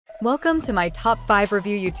Welcome to my Top 5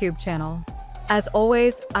 Review YouTube channel. As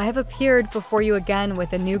always, I have appeared before you again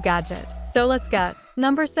with a new gadget. So let's get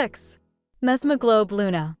number 6. Mezmoglobe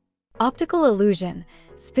Luna. Optical illusion.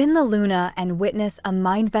 Spin the Luna and witness a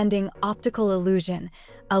mind-bending optical illusion,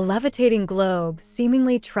 a levitating globe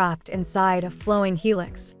seemingly trapped inside a flowing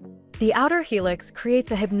helix. The outer helix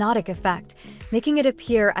creates a hypnotic effect, making it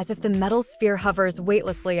appear as if the metal sphere hovers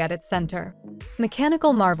weightlessly at its center.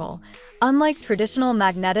 Mechanical marvel. Unlike traditional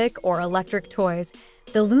magnetic or electric toys,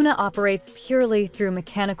 the Luna operates purely through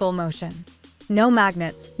mechanical motion. No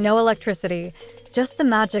magnets, no electricity, just the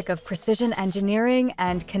magic of precision engineering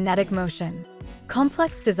and kinetic motion.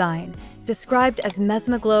 Complex design. Described as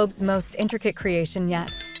Mezmoglobe's most intricate creation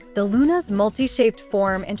yet, the Luna's multi-shaped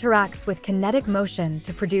form interacts with kinetic motion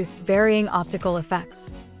to produce varying optical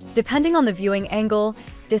effects. Depending on the viewing angle,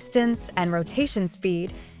 distance, and rotation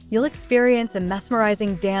speed, you'll experience a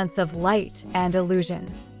mesmerizing dance of light and illusion.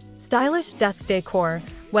 Stylish desk decor.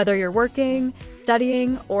 Whether you're working,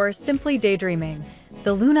 studying, or simply daydreaming,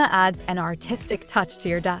 the Luna adds an artistic touch to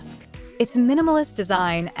your desk. Its minimalist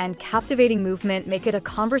design and captivating movement make it a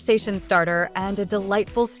conversation starter and a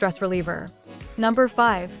delightful stress reliever. Number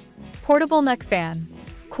 5. Portable neck fan.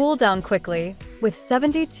 Cool down quickly. With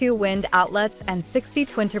 72 wind outlets and 60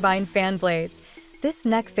 twin-turbine fan blades, this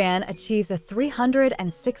neck fan achieves a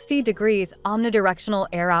 360 degrees omnidirectional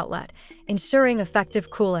air outlet, ensuring effective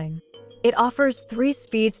cooling. It offers 3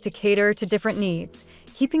 speeds to cater to different needs,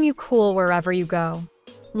 keeping you cool wherever you go.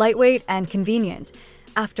 Lightweight and convenient.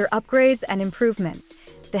 After upgrades and improvements,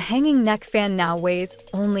 the hanging neck fan now weighs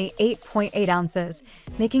only 8.8 ounces,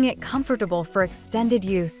 making it comfortable for extended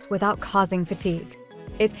use without causing fatigue.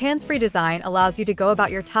 Its hands-free design allows you to go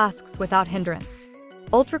about your tasks without hindrance.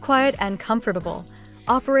 Ultra-quiet and comfortable.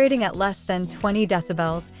 Operating at less than 20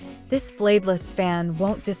 decibels, this bladeless fan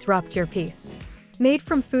won't disrupt your peace. Made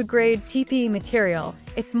from food-grade TPE material,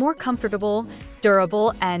 it's more comfortable,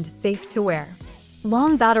 durable, and safe to wear.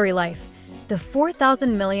 Long battery life. The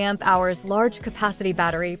 4,000 mAh large-capacity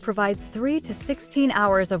battery provides 3 to 16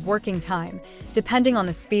 hours of working time, depending on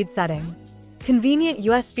the speed setting. Convenient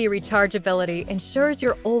USB rechargeability ensures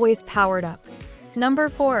you're always powered up. Number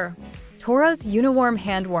 4. TORRAS UNIWARM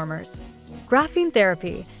hand warmers. Graphene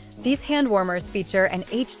therapy. These hand warmers feature an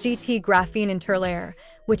HGT graphene interlayer,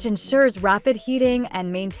 which ensures rapid heating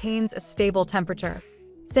and maintains a stable temperature.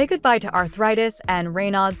 Say goodbye to arthritis and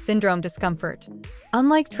Raynaud's syndrome discomfort.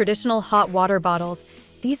 Unlike traditional hot water bottles,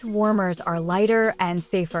 these warmers are lighter and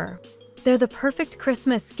safer. They're the perfect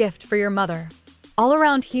Christmas gift for your mother.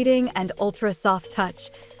 All-around heating and ultra-soft touch,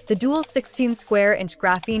 the dual 16-square-inch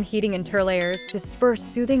graphene heating interlayers disperse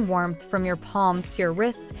soothing warmth from your palms to your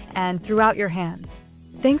wrists and throughout your hands.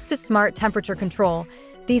 Thanks to smart temperature control,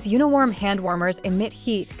 these UNIWARM hand warmers emit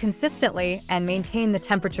heat consistently and maintain the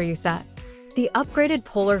temperature you set. The upgraded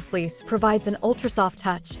polar fleece provides an ultra-soft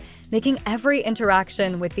touch, making every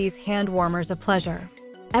interaction with these hand warmers a pleasure.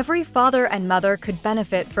 Every father and mother could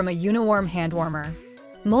benefit from a UNIWARM hand warmer.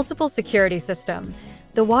 Multiple security system.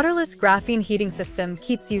 The waterless graphene heating system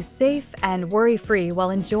keeps you safe and worry-free while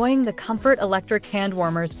enjoying the comfort electric hand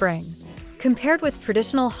warmers bring. Compared with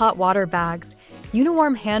traditional hot water bags,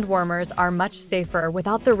 UNIWARM hand warmers are much safer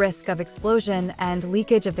without the risk of explosion and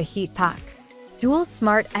leakage of the heat pack. Dual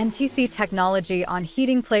smart NTC technology on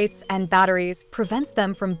heating plates and batteries prevents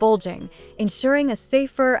them from bulging, ensuring a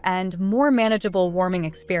safer and more manageable warming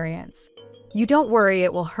experience. You don't worry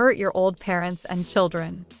it will hurt your old parents and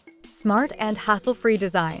children. Smart and hassle-free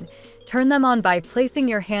design. Turn them on by placing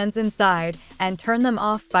your hands inside and turn them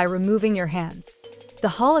off by removing your hands. The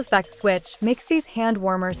Hall effect switch makes these hand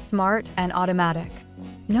warmers smart and automatic.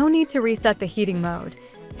 No need to reset the heating mode.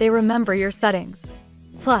 They remember your settings.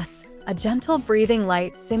 Plus, a gentle breathing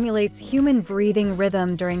light simulates human breathing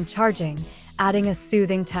rhythm during charging, adding a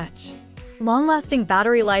soothing touch. Long-lasting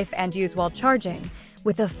battery life and use while charging.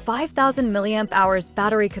 With a 5,000 mAh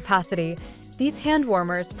battery capacity, these hand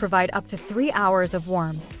warmers provide up to 3 hours of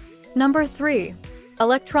warmth. Number 3.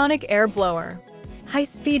 Electronic air blower.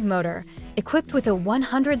 High-speed motor. Equipped with a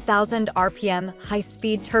 100,000 RPM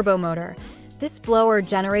high-speed turbo motor, this blower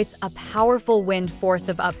generates a powerful wind force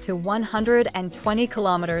of up to 120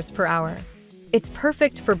 kilometers per hour. It's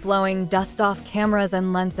perfect for blowing dust off cameras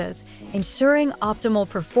and lenses, ensuring optimal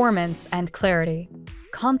performance and clarity.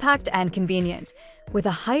 Compact and convenient. With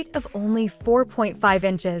a height of only 4.5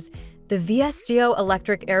 inches, the VSGO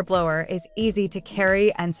electric air blower is easy to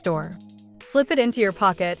carry and store. Slip it into your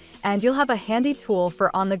pocket, and you'll have a handy tool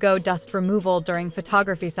for on-the-go dust removal during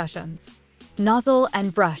photography sessions. Nozzle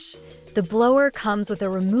and brush. The blower comes with a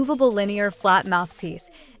removable linear flat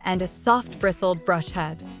mouthpiece and a soft bristled brush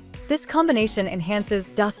head. This combination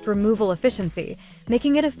enhances dust removal efficiency,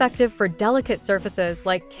 making it effective for delicate surfaces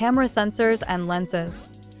like camera sensors and lenses.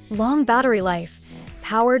 Long battery life.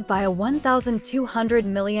 Powered by a 1,200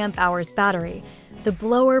 mAh battery, the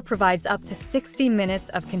blower provides up to 60 minutes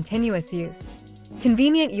of continuous use.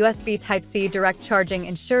 Convenient USB Type-C direct charging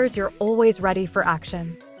ensures you're always ready for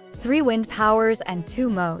action. 3 wind powers and 2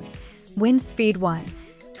 modes. Wind speed 1,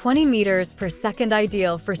 20 meters per second,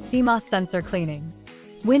 ideal for CMOS sensor cleaning.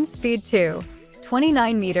 Wind speed 2,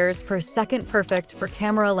 29 meters per second, perfect for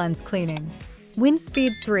camera lens cleaning. Wind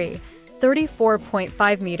speed 3,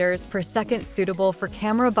 34.5 meters per second, suitable for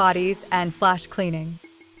camera bodies and flash cleaning.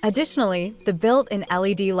 Additionally, the built-in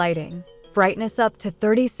LED lighting, brightness up to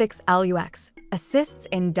 36 lux, assists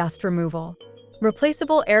in dust removal.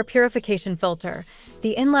 Replaceable air purification filter.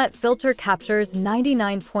 The inlet filter captures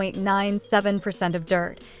 99.97% of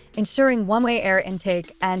dirt, ensuring one-way air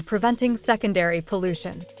intake and preventing secondary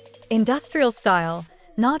pollution. Industrial style.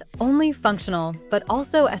 Not only functional, but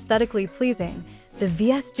also aesthetically pleasing, the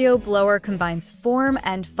VSGO blower combines form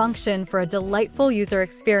and function for a delightful user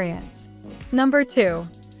experience. Number 2.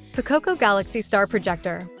 POCOCO Galaxy Star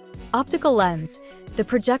Projector. Optical lens. The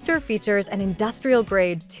projector features an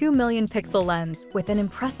industrial-grade 2 million pixel lens with an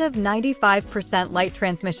impressive 95% light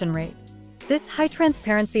transmission rate. This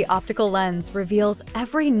high-transparency optical lens reveals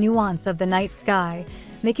every nuance of the night sky,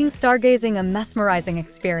 making stargazing a mesmerizing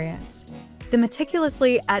experience. The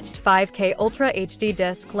meticulously etched 5K Ultra HD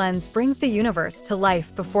disc lens brings the universe to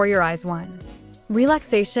life before your eyes.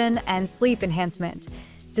 Relaxation and sleep enhancement.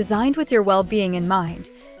 Designed with your well-being in mind,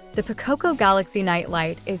 the POCOCO Galaxy Night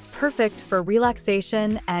Light is perfect for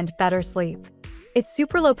relaxation and better sleep. Its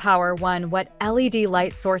super low power 1-watt LED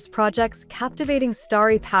light source projects captivating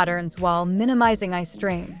starry patterns while minimizing eye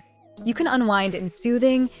strain. You can unwind in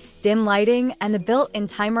soothing, dim lighting, and the built-in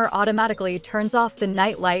timer automatically turns off the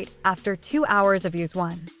night light after 2 hours of use.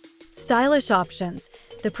 Stylish options.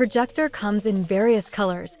 The projector comes in various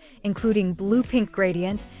colors, including blue-pink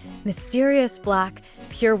gradient, mysterious black,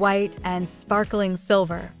 pure white, and sparkling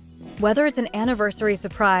silver. Whether it's an anniversary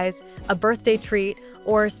surprise, a birthday treat,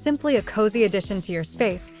 or simply a cozy addition to your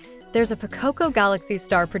space, there's a POCOCO Galaxy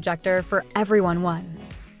Star Projector for everyone.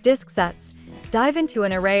 Disc sets. Dive into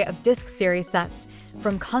an array of disc series sets,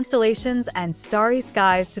 from constellations and starry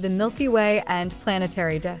skies to the Milky Way and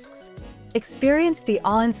planetary discs. Experience the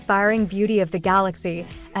awe-inspiring beauty of the galaxy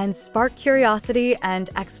and spark curiosity and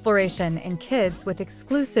exploration in kids with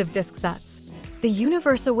exclusive disc sets. The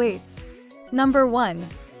universe awaits. Number 1.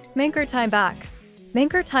 Manker Timeback.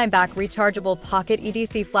 Manker Timeback rechargeable pocket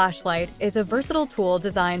EDC flashlight is a versatile tool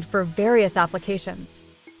designed for various applications.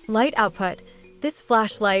 Light output. This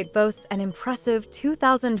flashlight boasts an impressive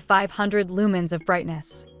 2,500 lumens of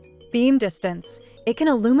brightness. Beam distance. It can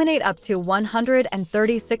illuminate up to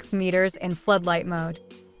 136 meters in floodlight mode.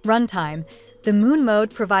 Runtime. The Moon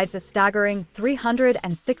mode provides a staggering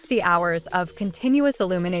 360 hours of continuous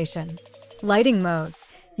illumination. Lighting modes.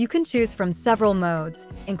 You can choose from several modes,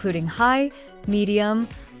 including high, medium,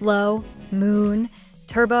 low, moon,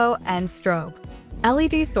 turbo, and strobe.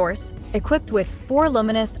 LED source, equipped with 4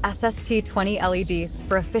 luminous SST20 LEDs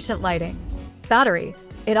for efficient lighting. Battery,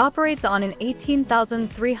 it operates on an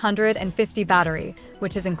 18,350 battery,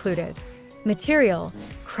 which is included. Material,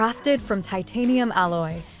 crafted from titanium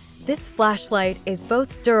alloy. This flashlight is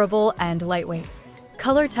both durable and lightweight.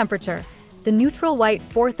 Color temperature, the neutral white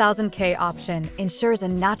 4000K option ensures a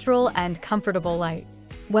natural and comfortable light.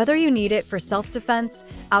 Whether you need it for self-defense,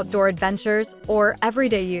 outdoor adventures, or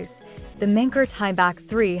everyday use, the Manker Timeback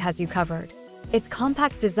 3 has you covered. Its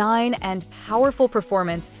compact design and powerful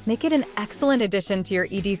performance make it an excellent addition to your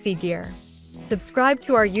EDC gear. Subscribe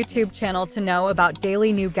to our YouTube channel to know about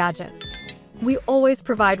daily new gadgets. We always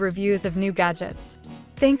provide reviews of new gadgets.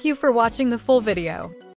 Thank you for watching the full video.